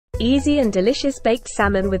Easy and delicious baked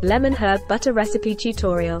salmon with lemon herb butter recipe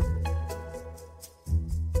tutorial.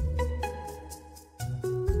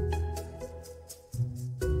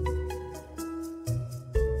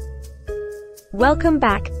 Welcome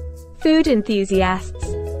back, food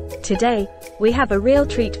enthusiasts. Today, we have a real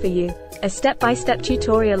treat for you, a step-by-step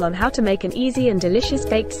tutorial on how to make an easy and delicious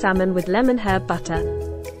baked salmon with lemon herb butter.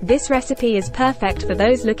 This recipe is perfect for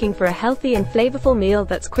those looking for a healthy and flavorful meal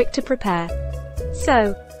that's quick to prepare.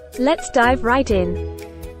 So, let's dive right in.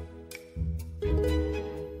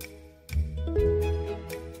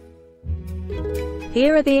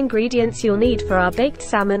 Here are the ingredients you'll need for our baked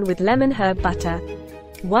salmon with lemon herb butter.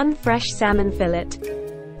 1 fresh salmon fillet.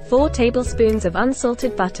 4 tablespoons of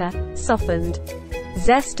unsalted butter, softened.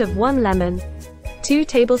 Zest of 1 lemon. 2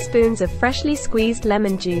 tablespoons of freshly squeezed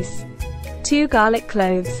lemon juice. 2 garlic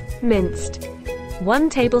cloves, minced. 1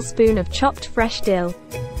 tablespoon of chopped fresh dill.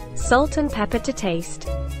 Salt and pepper to taste.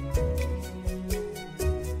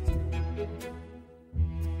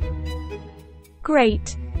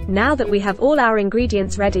 Great! Now that we have all our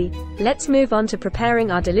ingredients ready, let's move on to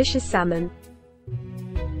preparing our delicious salmon.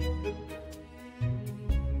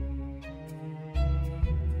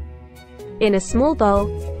 In a small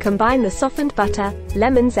bowl, combine the softened butter,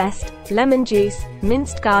 lemon zest, lemon juice,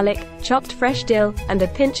 minced garlic, chopped fresh dill, and a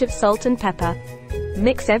pinch of salt and pepper.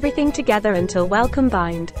 Mix everything together until well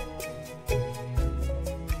combined.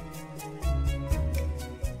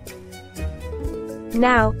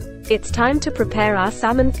 Now, it's time to prepare our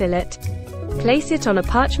salmon fillet. Place it on a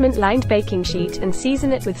parchment-lined baking sheet and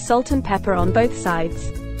season it with salt and pepper on both sides.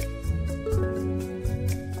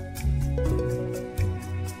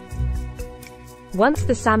 Once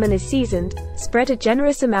the salmon is seasoned, spread a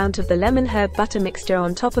generous amount of the lemon herb butter mixture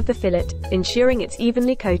on top of the fillet, ensuring it's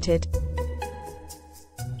evenly coated.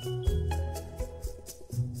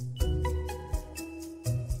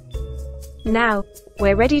 Now,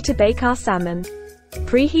 we're ready to bake our salmon.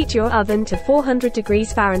 Preheat your oven to 400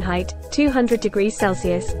 degrees Fahrenheit, 200 degrees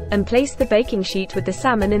Celsius, and place the baking sheet with the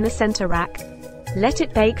salmon in the center rack. Let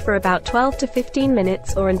it bake for about 12 to 15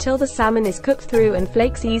 minutes or until the salmon is cooked through and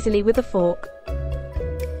flakes easily with a fork.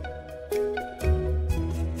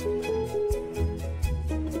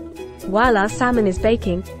 While our salmon is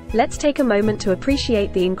baking, let's take a moment to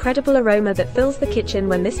appreciate the incredible aroma that fills the kitchen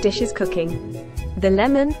when this dish is cooking. The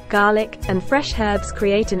lemon, garlic, and fresh herbs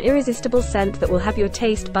create an irresistible scent that will have your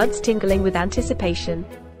taste buds tingling with anticipation.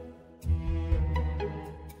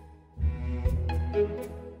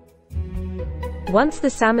 Once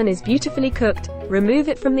the salmon is beautifully cooked, remove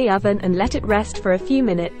it from the oven and let it rest for a few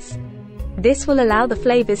minutes. This will allow the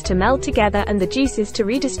flavors to meld together and the juices to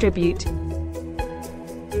redistribute.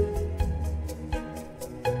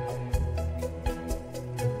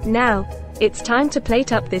 Now, it's time to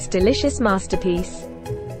plate up this delicious masterpiece.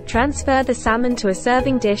 Transfer the salmon to a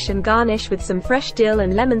serving dish and garnish with some fresh dill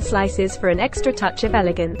and lemon slices for an extra touch of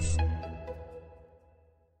elegance.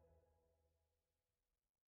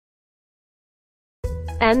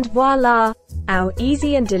 And voila! Our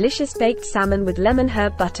easy and delicious baked salmon with lemon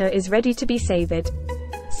herb butter is ready to be savored.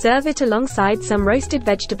 Serve it alongside some roasted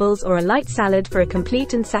vegetables or a light salad for a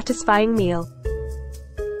complete and satisfying meal.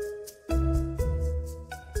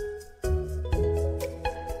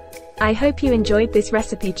 I hope you enjoyed this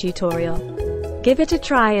recipe tutorial. Give it a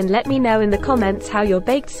try and let me know in the comments how your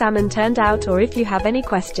baked salmon turned out or if you have any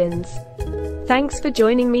questions. Thanks for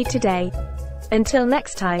joining me today. Until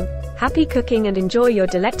next time, happy cooking and enjoy your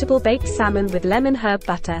delectable baked salmon with lemon herb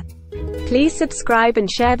butter. Please subscribe and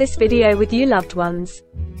share this video with your loved ones.